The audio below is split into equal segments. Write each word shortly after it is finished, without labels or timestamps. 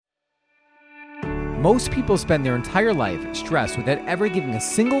Most people spend their entire life stressed without ever giving a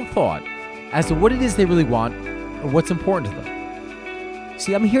single thought as to what it is they really want or what's important to them.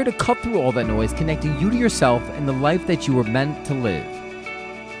 See, I'm here to cut through all that noise, connecting you to yourself and the life that you were meant to live.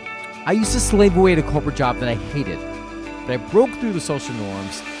 I used to slave away at a corporate job that I hated, but I broke through the social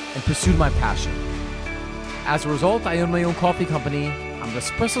norms and pursued my passion. As a result, I own my own coffee company, I'm an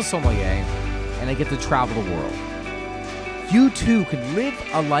espresso sommelier, and I get to travel the world. You too can live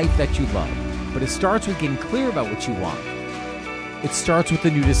a life that you love, but it starts with getting clear about what you want. It starts with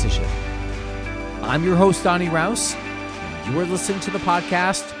a new decision. I'm your host, Donnie Rouse. You are listening to the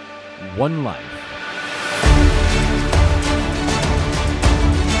podcast, One Life.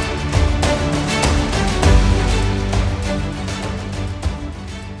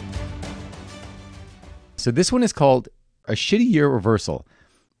 So this one is called A Shitty Year Reversal.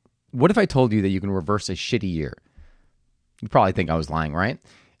 What if I told you that you can reverse a shitty year? You probably think I was lying, right?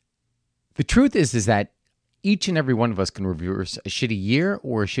 The truth is that each and every one of us can reverse a shitty year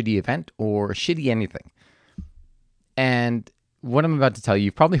or a shitty event or a shitty anything. And what I'm about to tell you,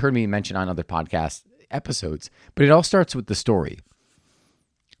 you've probably heard me mention on other podcast episodes, but it all starts with the story.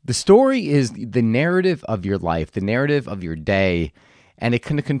 The story is the narrative of your life, the narrative of your day, and it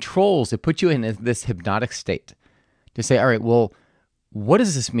kind of controls, it puts you in this hypnotic state to say, all right, well, what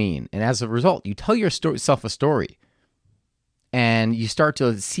does this mean? And as a result, you tell yourself a story. And you start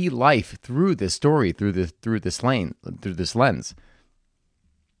to see life through this story, through this lens.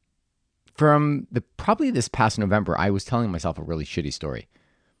 From probably this past November, I was telling myself a really shitty story.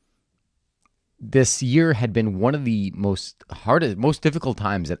 This year had been one of the most difficult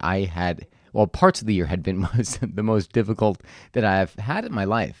times that I had. Well, parts of the year had been the most difficult that I've had in my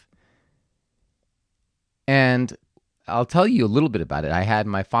life. And I'll tell you a little bit about it.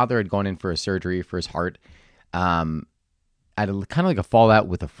 My father had gone in for a surgery for his heart. I had kind of like a fallout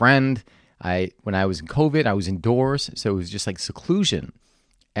with a friend. When I was in COVID, I was indoors, so it was just like seclusion.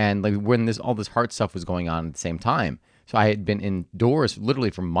 And like when all this heart stuff was going on at the same time. So I had been indoors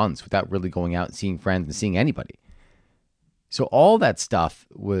literally for months without really going out and seeing friends and seeing anybody. So all that stuff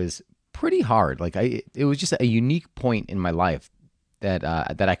was pretty hard. Like it was just a unique point in my life that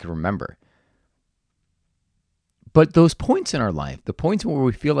I could remember. But those points in our life, the points where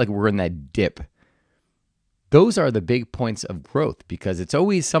we feel like we're in that dip, those are the big points of growth, because it's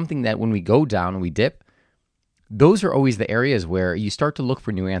always something that when we go down and we dip, those are always the areas where you start to look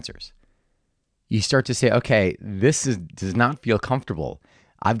for new answers. You start to say, okay, does not feel comfortable.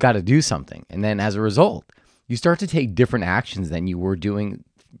 I've got to do something. And then as a result, you start to take different actions than you were doing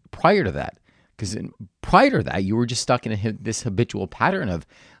prior to that. Because prior to that, you were just stuck in this habitual pattern of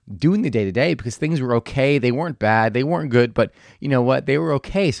doing the day-to-day because things were okay. They weren't bad. They weren't good. But you know what? They were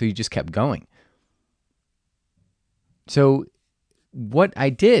okay, so you just kept going. So what I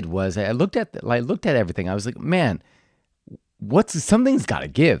did was I looked at everything. I was like, man, something's got to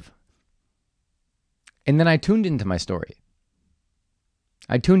give. And then I tuned into my story.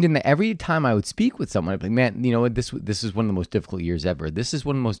 I tuned in that every time I would speak with someone, I'd be like, man, you know what? This is one of the most difficult years ever. This is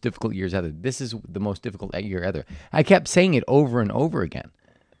one of the most difficult years ever. This is the most difficult year ever. I kept saying it over and over again.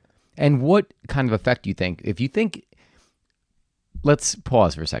 And what kind of effect do you think? Let's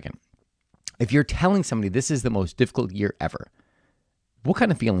pause for a second. If you're telling somebody this is the most difficult year ever, what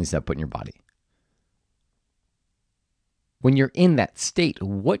kind of feelings does that put in your body? When you're in that state,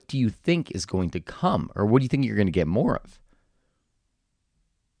 what do you think is going to come? Or what do you think you're going to get more of?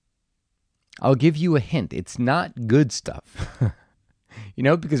 I'll give you a hint. It's not good stuff.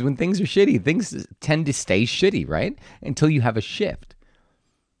 Because when things are shitty, things tend to stay shitty, right? Until you have a shift.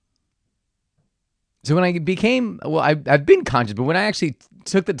 So when I I've been conscious, but when I actually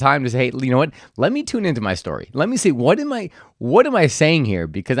took the time to say, hey, you know what? Let me tune into my story. Let me see, what am I saying here?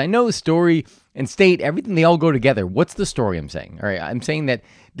 Because I know story and state, everything, they all go together. What's the story I'm saying? All right, I'm saying that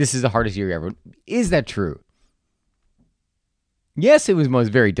this is the hardest year ever. Is that true? Yes, it was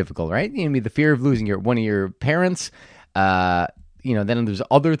very difficult, right? The fear of losing one of your parents. Then there's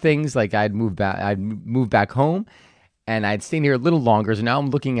other things, like I'd moved back home. And I'd stayed here a little longer, so now I'm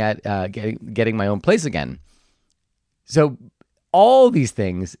looking at getting my own place again. So all these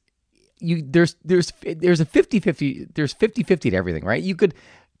things, there's a 50-50, there's 50-50 to everything, right? You could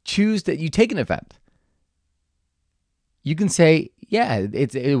choose that you take an event. You can say, yeah,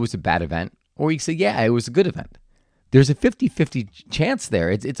 it was a bad event, or you can say, yeah, it was a good event. There's a 50-50 chance there.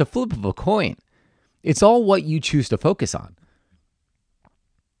 It's a flip of a coin. It's all what you choose to focus on.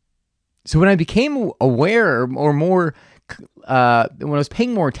 So when I became aware or more, when I was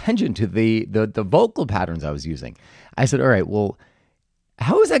paying more attention to the vocal patterns I was using, I said, all right, well,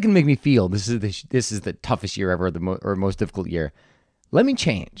 how is that going to make me feel? This is the toughest year ever, or most difficult year. Let me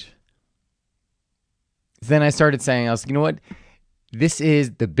change. Then I started saying, I was like, you know what? This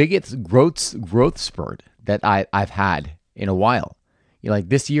is the biggest growth spurt that I've had in a while. Like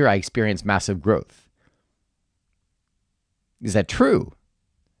this year, I experienced massive growth. Is that true?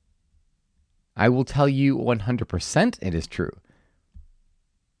 I will tell you 100% it is true.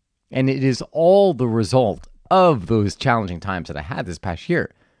 And it is all the result of those challenging times that I had this past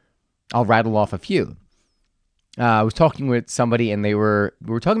year. I'll rattle off a few. I was talking with somebody, and we were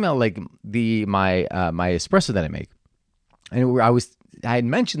talking about like my espresso that I make, and I had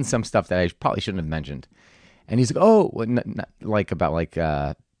mentioned some stuff that I probably shouldn't have mentioned, and he's like, "Oh, about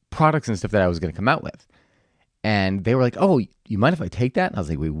products and stuff that I was going to come out with," and they were like, "Oh, you mind if I take that?" And I was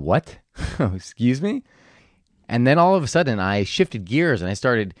like, "Wait, what? Excuse me?" And then all of a sudden, I shifted gears and I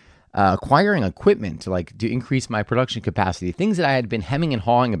started acquiring equipment to increase my production capacity, things that I had been hemming and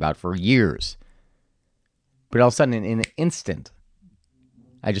hawing about for years. But all of a sudden, in an instant,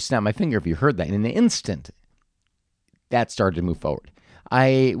 I just snapped my finger if you heard that. In an instant, that started to move forward.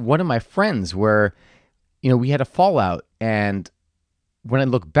 One of my friends we had a fallout, and when I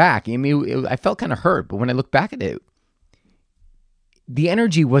look back, I felt kind of hurt, but when I look back at it, the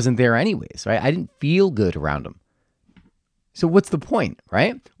energy wasn't there anyways, right? I didn't feel good around him. So what's the point,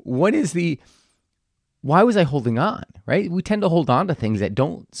 right? Why was I holding on, right? We tend to hold on to things that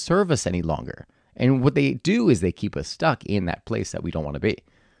don't serve us any longer. And what they do is they keep us stuck in that place that we don't want to be.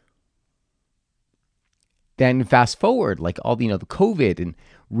 Then fast forward, like all the COVID, and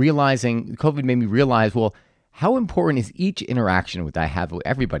realizing COVID made me realize, well, how important is each interaction that I have with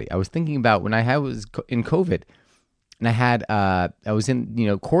everybody? I was thinking about when I was in COVID, and I was in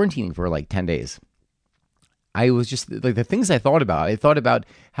quarantining for like 10 days. I was just like the things I thought about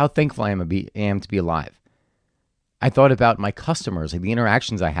how thankful I am to be alive. I thought about my customers, like the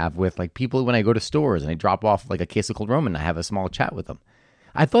interactions I have with like people when I go to stores and I drop off like a case of Cold Roman and I have a small chat with them.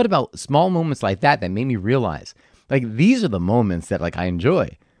 I thought about small moments like that made me realize like these are the moments that like I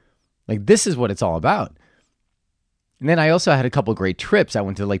enjoy. Like this is what it's all about. And then I also had a couple of great trips. I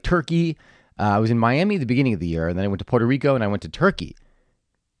went to like Turkey. I was in Miami at the beginning of the year, and then I went to Puerto Rico and I went to Turkey.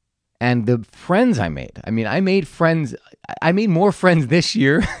 And the friends I made more friends this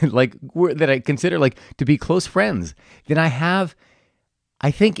year, like that I consider like to be close friends than I have, I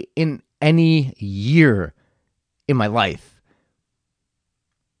think, in any year in my life.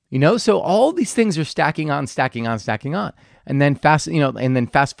 So all these things are stacking on. And then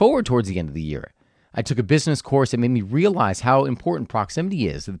fast forward towards the end of the year. I took a business course that made me realize how important proximity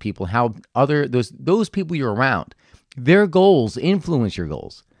is to the people, how those people you're around, their goals influence your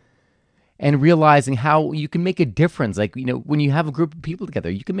goals. And realizing how you can make a difference. Like, when you have a group of people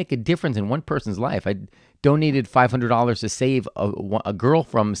together, you can make a difference in one person's life. I donated $500 to save a girl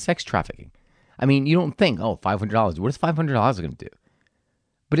from sex trafficking. I mean, you don't think, oh, $500. What is $500 going to do?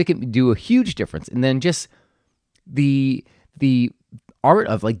 But it can do a huge difference. And then just the art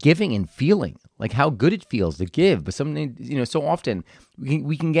of like giving and feeling, like how good it feels to give. But something, so often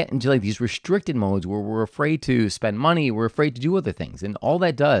we can get into like these restricted modes where we're afraid to spend money, we're afraid to do other things. And all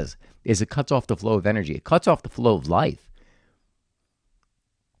that does is it cuts off the flow of energy. It cuts off the flow of life.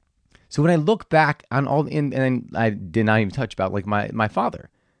 So when I look back on and I did not even touch about like my father,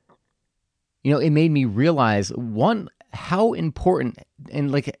 it made me realize, one, how important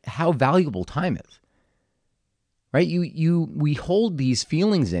and like how valuable time is. Right? We hold these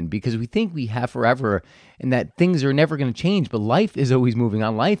feelings in because we think we have forever and that things are never going to change, but life is always moving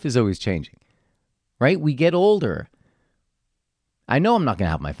on. Life is always changing. Right? We get older. I know I'm not going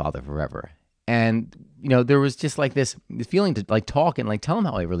to have my father forever. And, there was just like this feeling to like talk and like tell him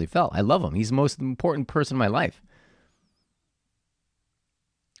how I really felt. I love him. He's the most important person in my life.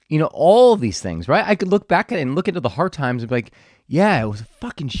 All of these things, right? I could look back at it and look into the hard times and be like, yeah, it was a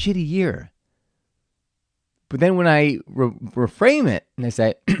fucking shitty year. But then when I reframe it and I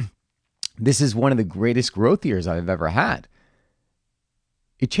say, this is one of the greatest growth years I've ever had,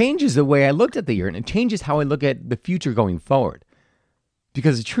 it changes the way I looked at the year, and it changes how I look at the future going forward.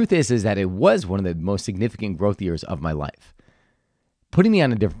 Because the truth is that it was one of the most significant growth years of my life, putting me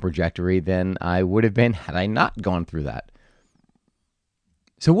on a different trajectory than I would have been had I not gone through that.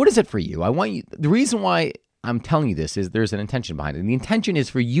 So what is it for you? The reason why I'm telling you this is there's an intention behind it. And the intention is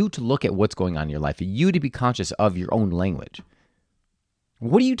for you to look at what's going on in your life, for you to be conscious of your own language.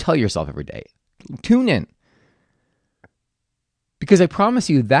 What do you tell yourself every day? Tune in. Because I promise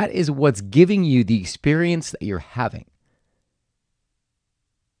you, that is what's giving you the experience that you're having.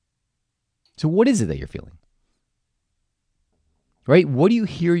 So what is it that you're feeling? Right? What do you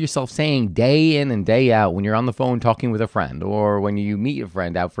hear yourself saying day in and day out when you're on the phone talking with a friend or when you meet a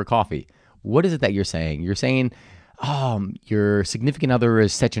friend out for coffee? What is it that you're saying? You're saying, your significant other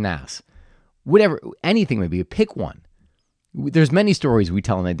is such an ass. whatever, anything maybe. Pick one. There's many stories we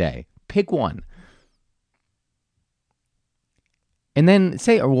tell in a day. Pick one. And then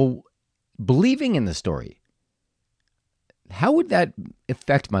say, or well, believing in the story, how would that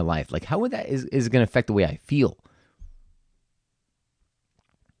affect my life? Like, how would that is going to affect the way I feel?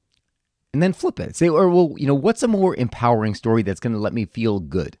 And then flip it. Say, or well, what's a more empowering story that's going to let me feel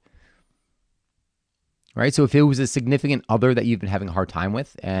good? Right? So if it was a significant other that you've been having a hard time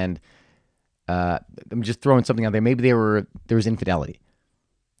with, and I'm just throwing something out there, maybe there was infidelity,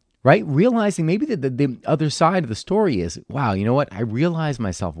 right? Realizing maybe the other side of the story is, wow, you know what? I realize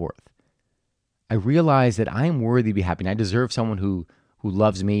my self-worth. I realize that I am worthy to be happy, and I deserve someone who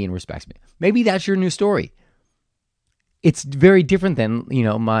loves me and respects me. Maybe that's your new story. It's very different than,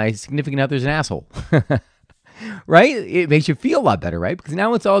 my significant other's an asshole. Right? It makes you feel a lot better, right? Because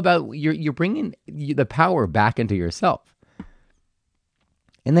now it's all about you're bringing the power back into yourself.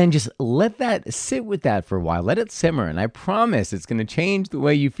 And then just let that sit with that for a while. Let it simmer. And I promise it's going to change the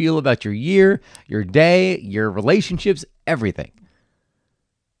way you feel about your year, your day, your relationships, everything.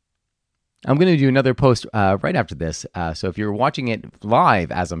 I'm going to do another post right after this. So if you're watching it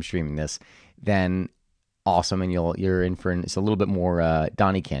live as I'm streaming this, then awesome. And you're in for it's a little bit more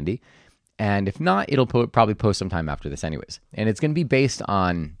Donnie candy. And if not, it'll probably post sometime after this anyways. And it's going to be based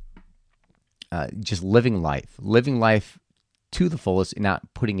on just living life to the fullest and not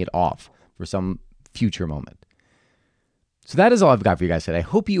putting it off for some future moment. So that is all I've got for you guys today. I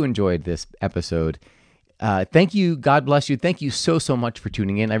hope you enjoyed this episode. Thank you. God bless you. Thank you so much for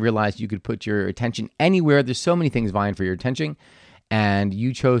tuning in. I realized you could put your attention anywhere. There's so many things vying for your attention, and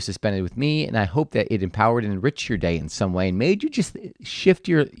you chose to spend it with me. And I hope that it empowered and enriched your day in some way and made you just shift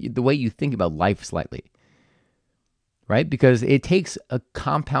the way you think about life slightly. Right? Because it takes a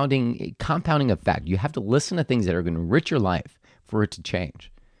compounding effect. You have to listen to things that are going to enrich your life for it to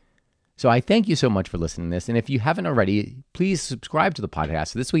change. So I thank you so much for listening to this. And if you haven't already, please subscribe to the podcast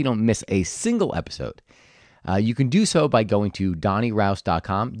so this way you don't miss a single episode. You can do so by going to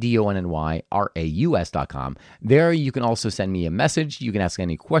DonnieRaus.com, DonnyRaus.com. There you can also send me a message. You can ask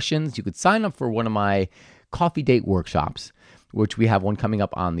any questions. You could sign up for one of my coffee date workshops, which we have one coming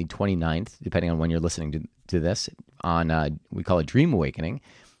up on the 29th, depending on when you're listening to this, on we call it Dream Awakening.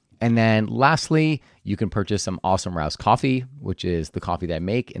 And then lastly, you can purchase some awesome Rouse coffee, which is the coffee that I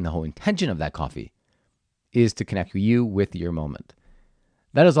make. And the whole intention of that coffee is to connect you with your moment.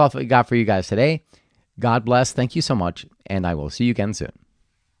 That is all I got for you guys today. God bless. Thank you so much. And I will see you again soon.